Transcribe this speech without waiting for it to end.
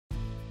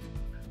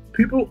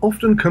People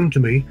often come to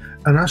me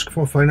and ask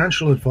for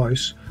financial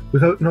advice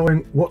without knowing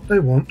what they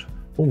want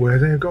or where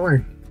they are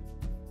going.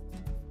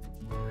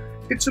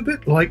 It's a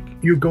bit like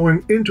you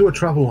going into a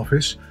travel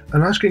office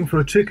and asking for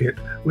a ticket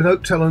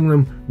without telling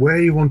them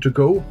where you want to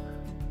go,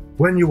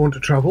 when you want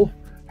to travel,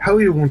 how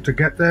you want to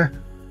get there,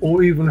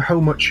 or even how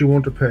much you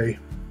want to pay.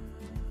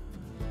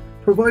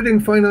 Providing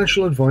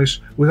financial advice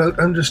without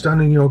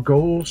understanding your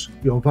goals,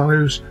 your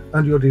values,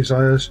 and your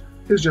desires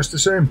is just the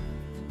same.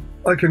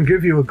 I can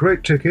give you a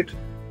great ticket,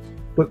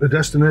 but the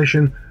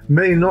destination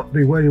may not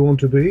be where you want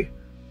to be,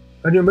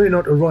 and you may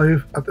not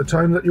arrive at the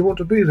time that you want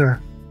to be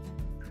there.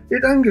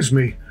 It angers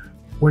me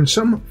when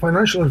some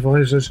financial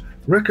advisors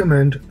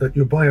recommend that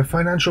you buy a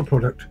financial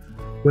product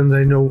when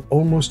they know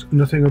almost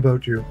nothing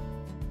about you.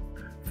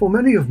 For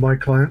many of my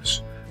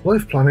clients,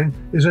 life planning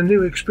is a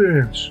new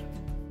experience.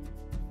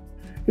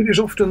 It is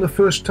often the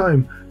first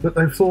time that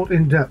they've thought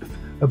in depth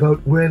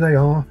about where they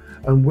are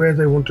and where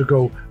they want to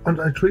go,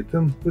 and I treat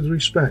them with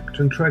respect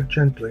and tread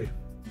gently.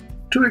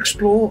 To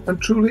explore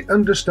and truly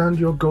understand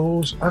your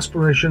goals,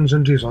 aspirations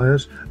and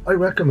desires, I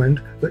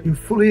recommend that you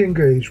fully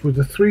engage with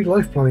the 3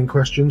 life planning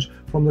questions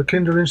from the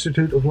Kinder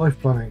Institute of Life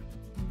Planning.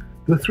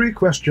 The 3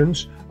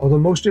 questions are the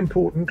most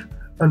important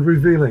and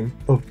revealing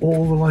of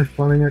all the life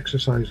planning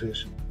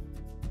exercises.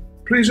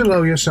 Please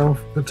allow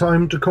yourself the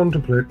time to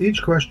contemplate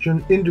each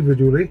question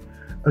individually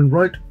and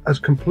write as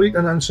complete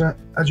an answer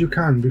as you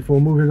can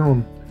before moving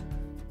on.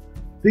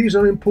 These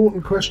are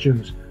important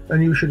questions,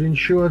 and you should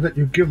ensure that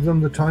you give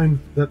them the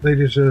time that they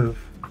deserve.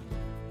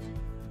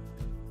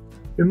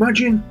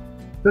 Imagine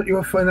that you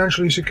are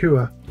financially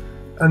secure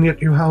and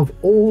yet you have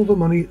all the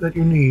money that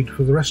you need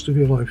for the rest of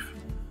your life.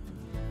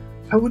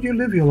 How would you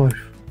live your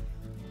life?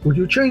 Would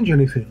you change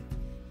anything?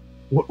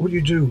 What would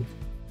you do?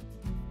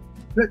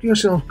 Let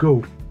yourself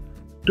go.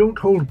 Don't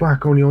hold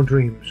back on your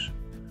dreams.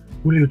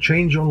 Will you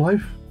change your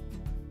life?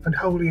 And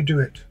how will you do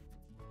it?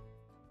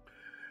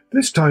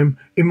 This time,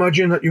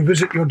 imagine that you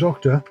visit your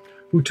doctor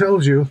who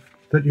tells you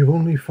that you've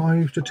only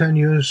 5 to 10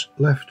 years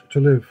left to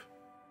live.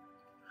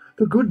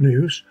 The good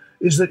news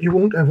is that you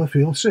won't ever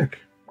feel sick.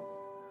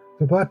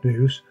 The bad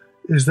news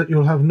is that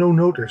you'll have no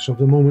notice of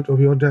the moment of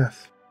your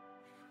death.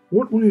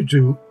 What will you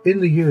do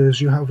in the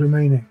years you have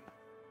remaining?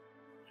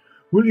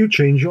 Will you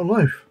change your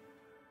life?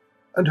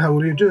 And how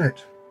will you do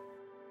it?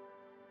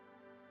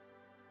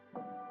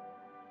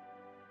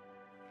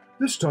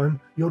 This time,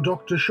 your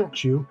doctor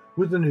shocks you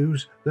with the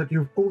news that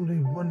you've only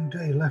 1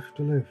 day left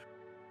to live.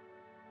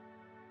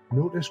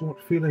 Notice what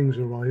feelings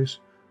arise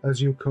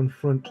as you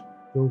confront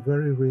your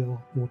very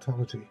real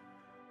mortality,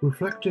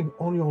 reflecting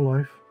on your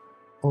life,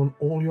 on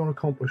all your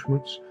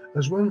accomplishments,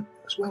 as well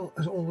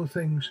as all the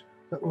things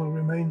that will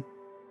remain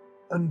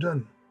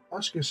undone.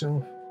 Ask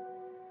yourself,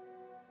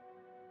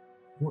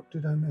 what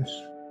did I miss?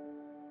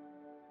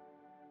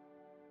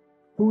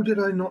 Who did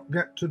I not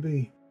get to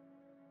be?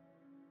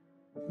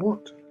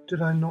 What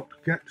did I not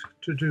get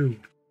to do?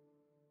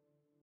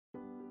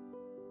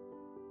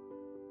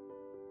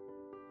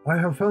 I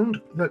have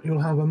found that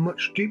you'll have a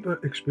much deeper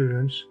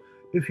experience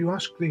if you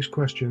ask these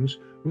questions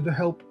with the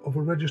help of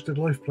a registered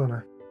life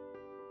planner.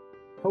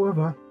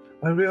 However,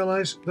 I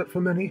realise that for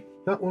many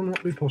that will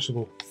not be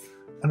possible,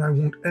 and I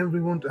want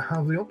everyone to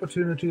have the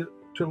opportunity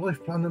to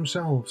life plan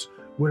themselves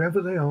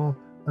wherever they are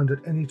and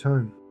at any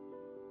time.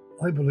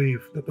 I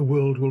believe that the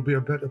world will be a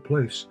better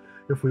place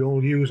if we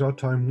all use our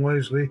time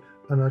wisely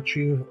and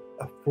achieve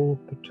a full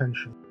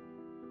potential.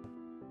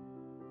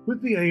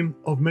 With the aim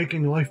of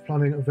making life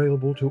planning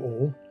available to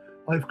all,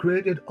 I've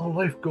created a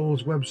Life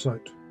Goals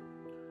website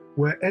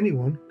where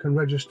anyone can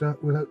register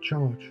without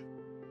charge.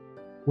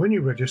 When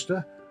you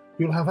register,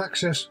 you'll have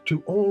access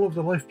to all of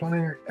the life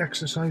planning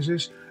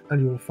exercises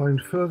and you'll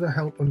find further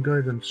help and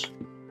guidance.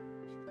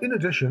 In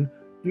addition,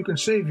 you can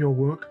save your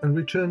work and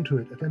return to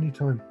it at any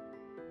time.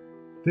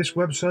 This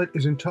website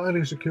is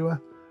entirely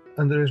secure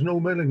and there is no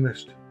mailing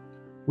list.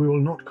 We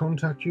will not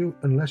contact you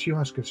unless you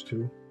ask us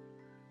to.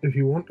 If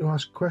you want to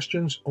ask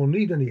questions or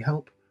need any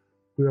help,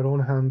 we are on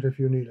hand if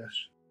you need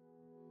us.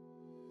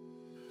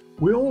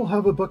 We all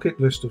have a bucket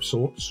list of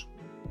sorts,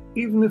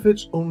 even if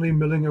it's only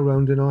milling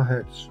around in our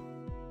heads.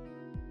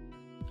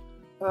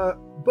 A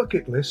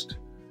bucket list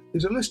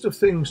is a list of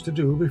things to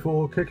do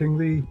before kicking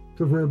the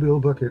proverbial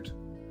bucket,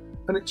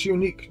 and it's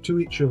unique to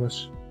each of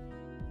us.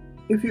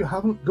 If you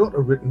haven't got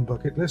a written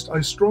bucket list,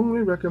 I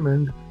strongly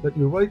recommend that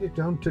you write it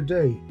down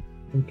today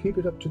and keep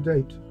it up to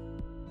date.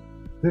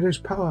 There is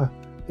power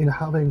in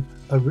having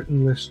a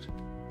written list,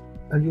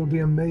 and you'll be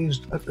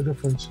amazed at the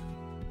difference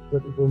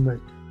that it will make.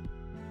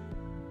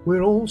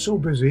 We're all so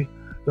busy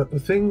that the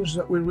things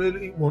that we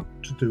really want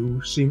to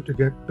do seem to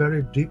get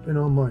buried deep in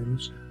our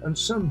minds, and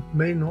some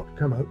may not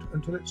come out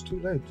until it's too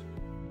late.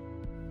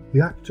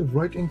 The act of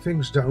writing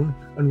things down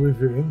and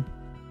reviewing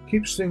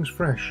keeps things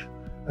fresh,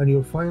 and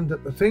you'll find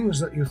that the things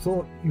that you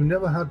thought you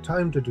never had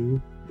time to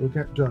do will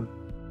get done.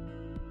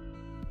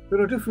 There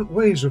are different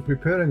ways of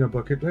preparing a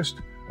bucket list,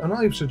 and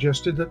I've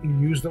suggested that you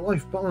use the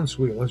life balance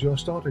wheel as your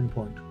starting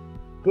point.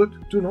 But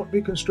do not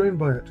be constrained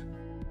by it.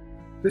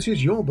 This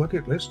is your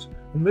bucket list,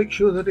 and make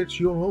sure that it's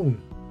your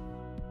own.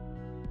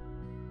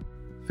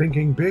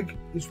 Thinking big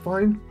is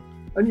fine,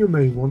 and you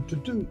may want to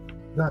do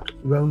that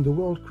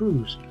round-the-world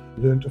cruise,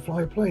 learn to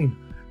fly a plane,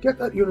 get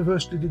that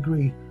university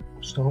degree,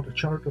 or start a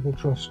charitable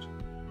trust.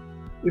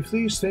 If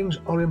these things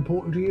are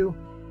important to you,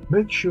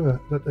 make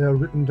sure that they are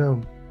written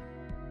down.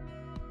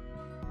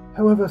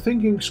 However,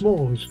 thinking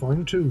small is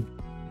fine too.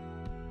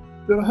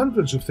 There are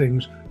hundreds of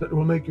things that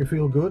will make you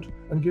feel good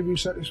and give you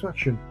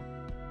satisfaction.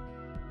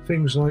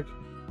 Things like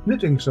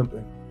knitting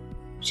something,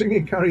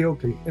 singing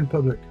karaoke in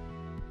public,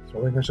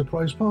 throwing a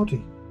surprise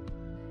party,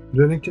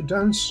 learning to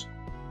dance,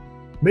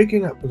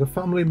 making up with a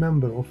family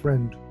member or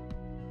friend,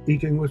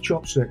 eating with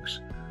chopsticks,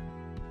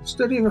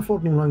 studying a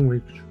foreign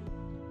language,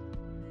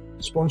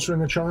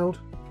 sponsoring a child,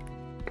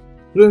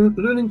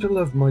 learning to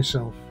love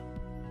myself,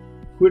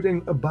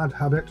 quitting a bad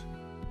habit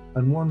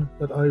and one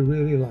that I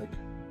really like.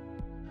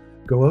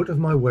 Go out of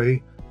my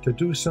way to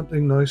do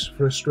something nice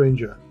for a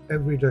stranger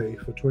every day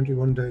for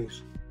 21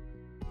 days.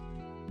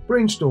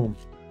 Brainstorm.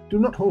 Do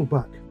not hold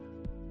back.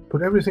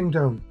 Put everything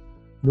down,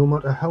 no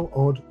matter how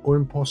odd or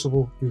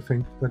impossible you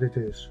think that it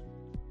is.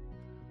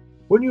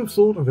 When you've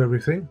thought of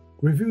everything,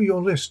 review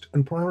your list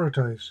and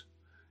prioritize.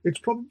 It's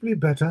probably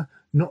better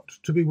not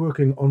to be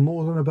working on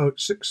more than about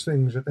 6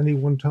 things at any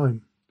one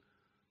time.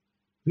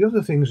 The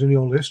other things in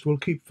your list will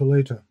keep for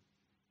later.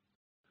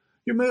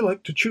 You may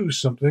like to choose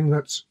something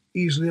that's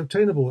easily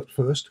obtainable at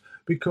first,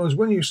 because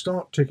when you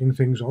start ticking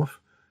things off,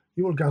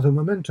 you will gather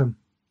momentum.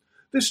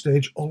 This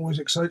stage always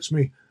excites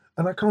me,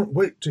 and I can't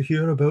wait to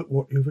hear about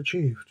what you've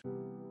achieved.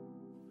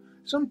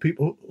 Some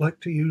people like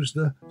to use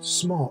the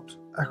SMART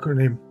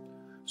acronym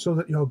so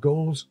that your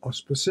goals are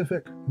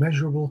specific,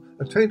 measurable,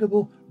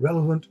 attainable,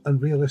 relevant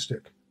and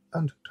realistic,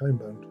 and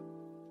time-bound.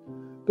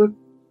 But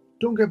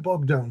don't get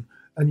bogged down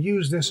and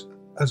use this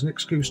as an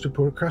excuse to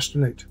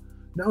procrastinate.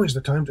 Now is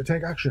the time to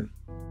take action.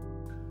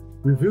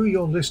 Review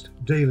your list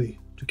daily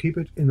to keep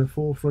it in the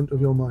forefront of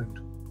your mind.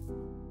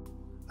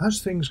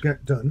 As things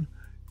get done,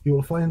 you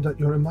will find that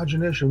your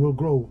imagination will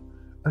grow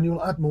and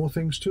you'll add more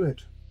things to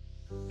it.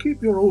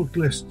 Keep your old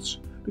lists,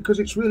 because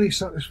it's really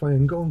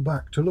satisfying going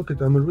back to look at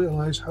them and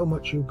realize how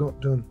much you got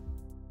done.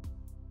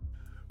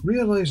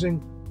 Realizing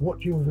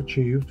what you have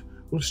achieved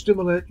will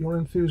stimulate your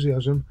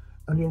enthusiasm,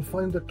 and you'll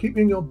find that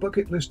keeping your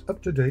bucket list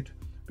up to date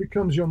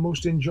becomes your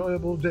most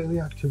enjoyable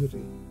daily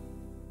activity.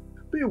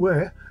 Be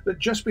aware that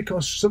just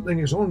because something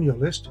is on your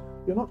list,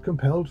 you're not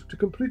compelled to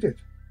complete it.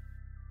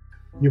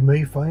 You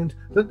may find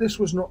that this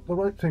was not the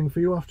right thing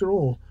for you after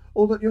all,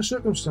 or that your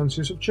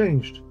circumstances have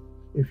changed.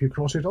 If you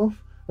cross it off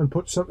and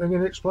put something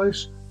in its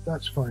place,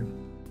 that's fine.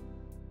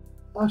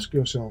 Ask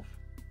yourself,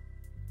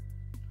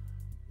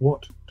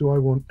 what do I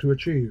want to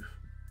achieve?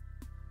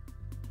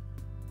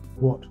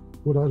 What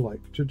would I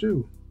like to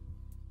do?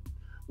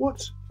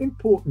 What's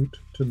important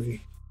to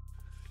me?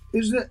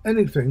 Is there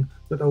anything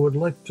that I would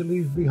like to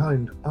leave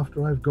behind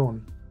after I've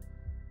gone?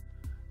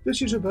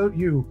 This is about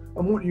you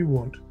and what you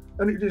want,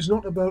 and it is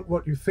not about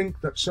what you think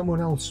that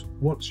someone else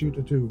wants you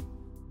to do.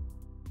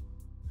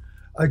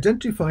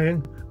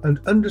 Identifying and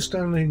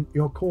understanding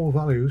your core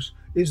values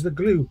is the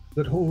glue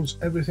that holds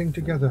everything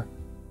together.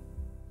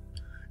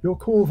 Your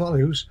core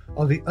values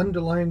are the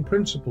underlying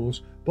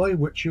principles by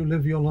which you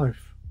live your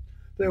life.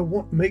 They are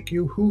what make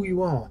you who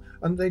you are,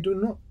 and they do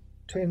not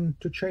tend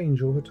to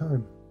change over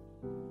time.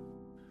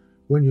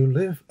 When you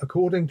live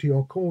according to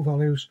your core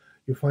values,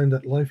 you find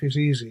that life is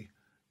easy.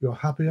 You're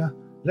happier,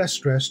 less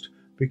stressed,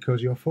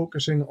 because you're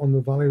focusing on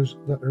the values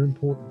that are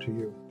important to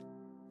you.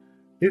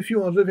 If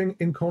you are living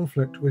in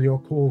conflict with your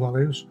core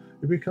values,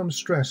 you become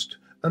stressed,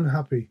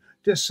 unhappy,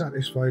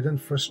 dissatisfied and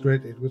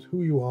frustrated with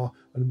who you are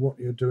and what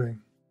you're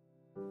doing.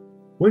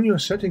 When you're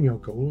setting your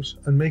goals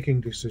and making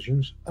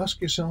decisions,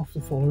 ask yourself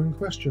the following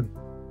question.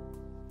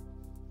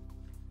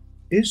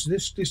 Is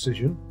this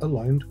decision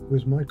aligned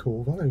with my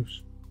core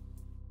values?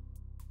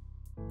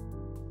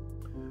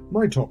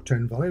 My top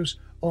 10 values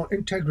are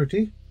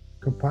integrity,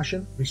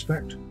 compassion,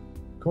 respect,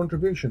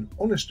 contribution,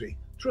 honesty,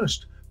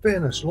 trust,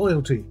 fairness,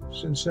 loyalty,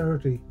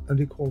 sincerity, and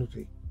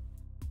equality.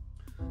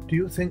 Do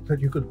you think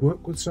that you could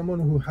work with someone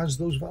who has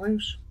those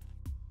values?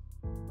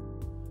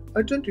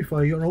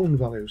 Identify your own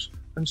values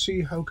and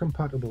see how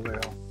compatible they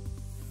are.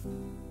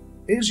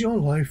 Is your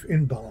life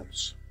in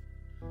balance?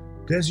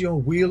 Does your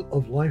wheel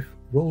of life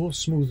roll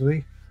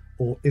smoothly,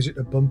 or is it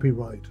a bumpy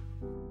ride?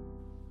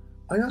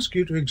 I ask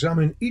you to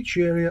examine each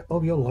area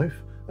of your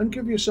life and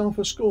give yourself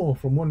a score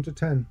from 1 to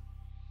 10.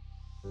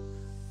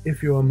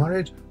 If you are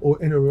married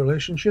or in a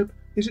relationship,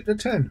 is it a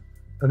 10?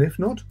 And if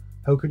not,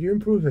 how could you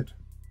improve it?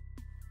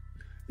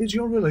 Is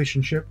your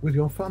relationship with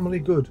your family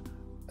good,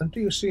 and do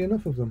you see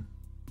enough of them?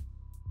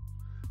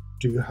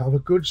 Do you have a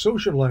good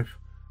social life,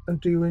 and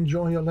do you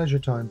enjoy your leisure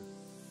time?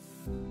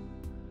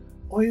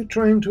 Are you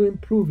trying to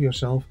improve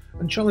yourself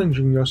and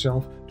challenging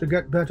yourself to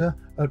get better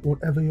at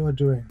whatever you are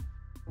doing?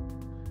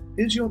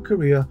 Is your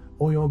career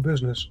or your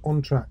business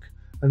on track,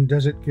 and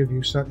does it give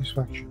you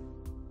satisfaction?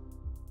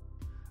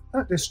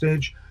 At this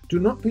stage, do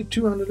not be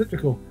too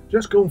analytical,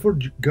 just go for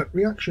gut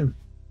reaction.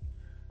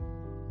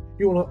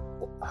 You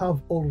will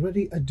have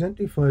already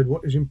identified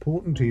what is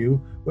important to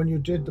you when you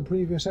did the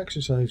previous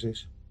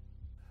exercises.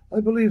 I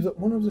believe that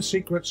one of the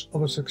secrets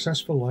of a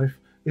successful life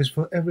is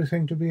for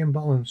everything to be in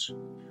balance.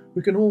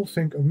 We can all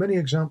think of many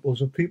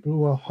examples of people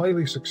who are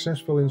highly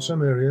successful in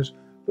some areas,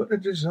 but a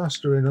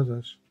disaster in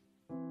others.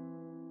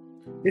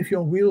 If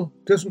your wheel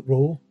doesn't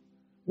roll,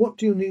 what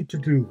do you need to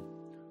do?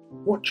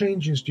 What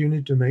changes do you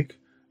need to make,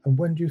 and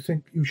when do you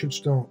think you should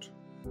start?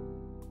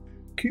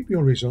 Keep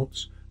your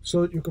results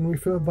so that you can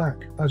refer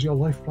back as your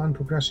life plan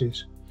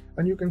progresses,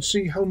 and you can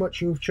see how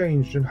much you have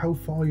changed and how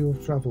far you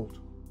have travelled.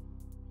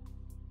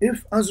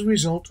 If, as a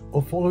result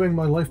of following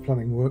my life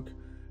planning work,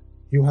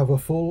 you have a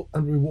full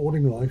and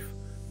rewarding life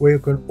where you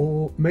can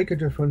all make a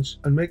difference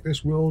and make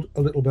this world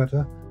a little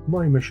better,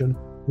 my mission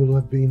will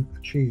have been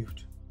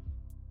achieved.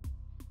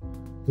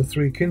 The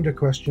 3 Kinder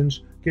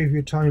questions gave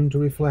you time to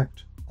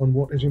reflect on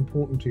what is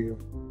important to you.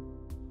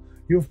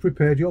 You have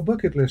prepared your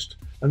bucket list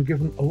and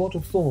given a lot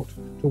of thought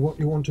to what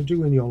you want to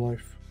do in your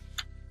life.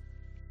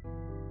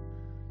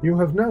 You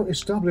have now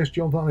established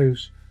your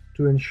values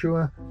to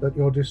ensure that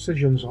your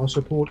decisions are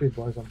supported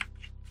by them.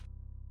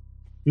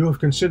 You have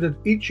considered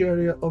each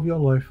area of your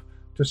life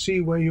to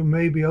see where you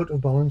may be out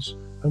of balance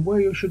and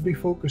where you should be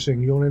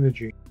focusing your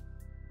energy.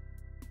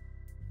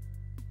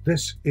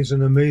 This is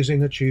an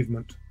amazing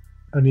achievement,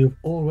 and you've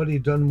already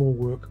done more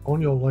work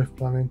on your life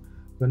planning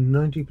than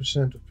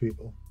 90% of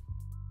people.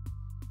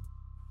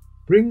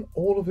 Bring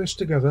all of this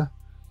together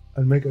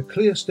and make a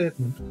clear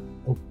statement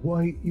of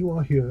why you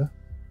are here,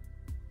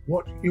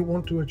 what you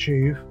want to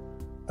achieve,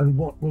 and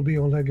what will be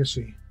your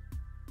legacy.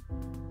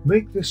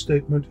 Make this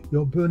statement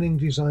your burning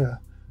desire.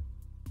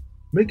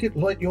 Make it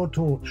light your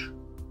torch,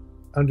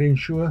 and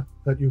ensure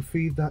that you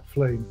feed that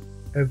flame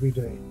every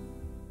day.